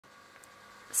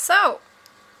So,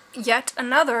 yet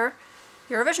another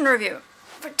Eurovision review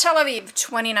for Tel Aviv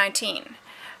 2019.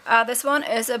 This one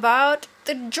is about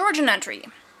the Georgian entry,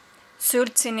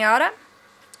 tsin,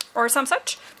 or some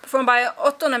such, performed by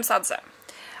Otto Nemsadze.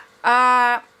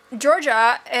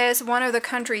 Georgia is one of the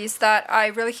countries that I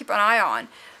really keep an eye on.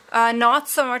 Not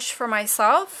so much for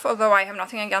myself, although I have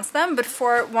nothing against them, but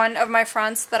for one of my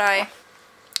friends that I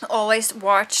always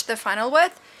watch the final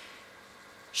with.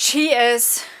 She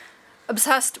is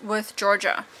obsessed with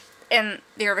Georgia in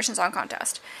the Eurovision Song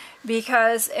Contest,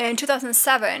 because in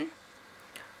 2007,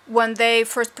 when they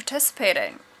first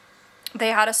participated, they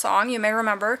had a song, you may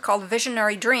remember, called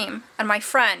Visionary Dream, and my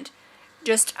friend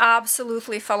just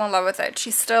absolutely fell in love with it.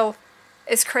 She still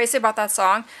is crazy about that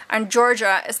song, and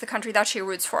Georgia is the country that she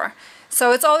roots for.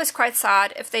 So it's always quite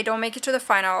sad if they don't make it to the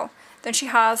final. Then she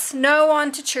has no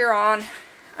one to cheer on,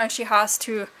 and she has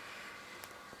to,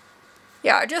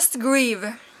 just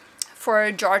grieve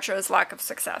for Georgia's lack of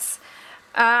success.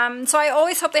 So I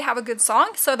always hope they have a good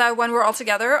song, so that when we're all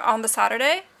together on the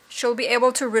Saturday, she'll be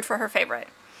able to root for her favorite.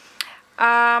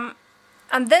 And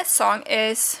this song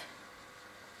is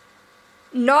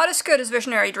not as good as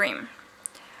Visionary Dream.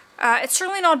 It's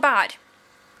certainly not bad.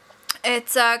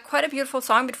 It's quite a beautiful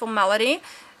song, beautiful melody,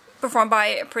 performed by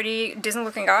a pretty decent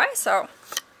looking guy, so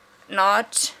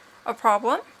not a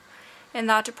problem in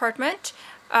that department.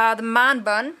 The man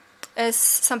bun is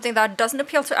something that doesn't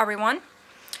appeal to everyone,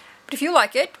 but if you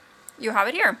like it, you have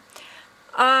it here.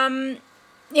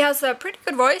 He has a pretty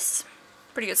good voice,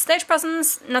 pretty good stage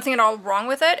presence, nothing at all wrong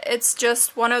with it. It's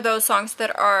just one of those songs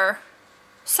that are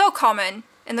so common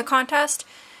in the contest.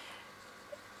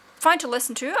 Fine to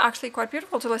listen to, actually quite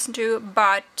beautiful to listen to,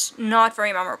 but not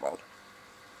very memorable.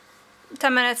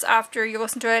 10 minutes after you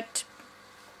listen to it,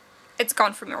 it's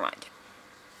gone from your mind.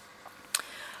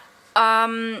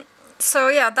 So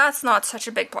yeah, that's not such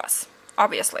a big plus,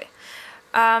 obviously.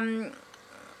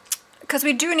 Because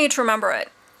we do need to remember it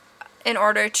in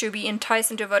order to be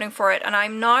enticed into voting for it, and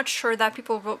I'm not sure that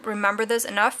people will remember this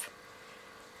enough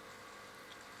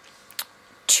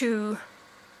to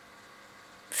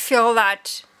feel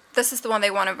that this is the one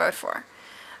they want to vote for.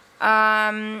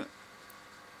 But,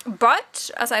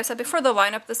 as I've said before, the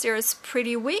lineup this year is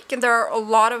pretty weak, and there are a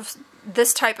lot of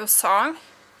this type of song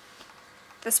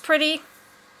that's pretty,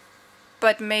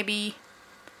 but maybe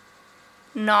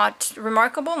not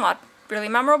remarkable, not really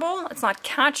memorable, it's not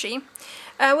catchy.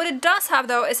 What it does have,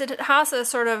 though, is it has a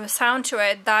sort of sound to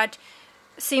it that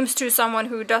seems to someone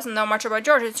who doesn't know much about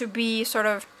Georgia to be sort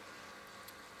of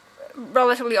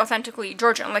relatively authentically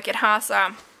Georgian. Like, it has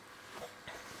a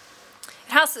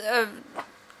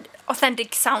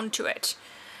authentic sound to it.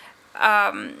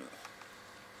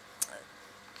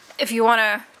 If you want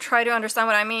to try to understand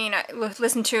what I mean,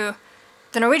 listen to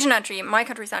the Norwegian entry, my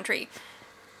country's entry.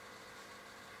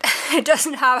 It does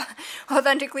not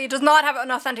have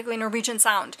an authentically Norwegian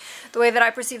sound, the way that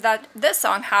I perceive that this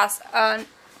song has an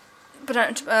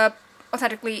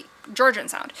authentically Georgian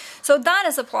sound. So that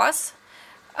is a plus.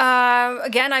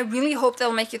 Again, I really hope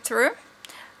they'll make it through,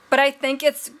 but I think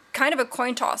it's kind of a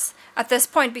coin toss at this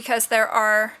point, because there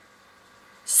are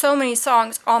so many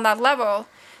songs on that level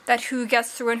that who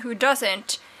gets through and who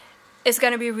doesn't is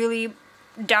going to be really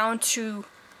down to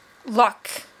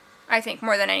luck, I think,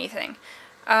 more than anything.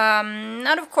 And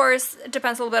of course, it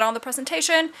depends a little bit on the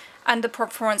presentation and the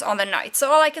performance on the night.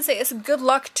 So all I can say is good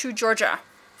luck to Georgia.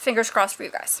 Fingers crossed for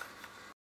you guys.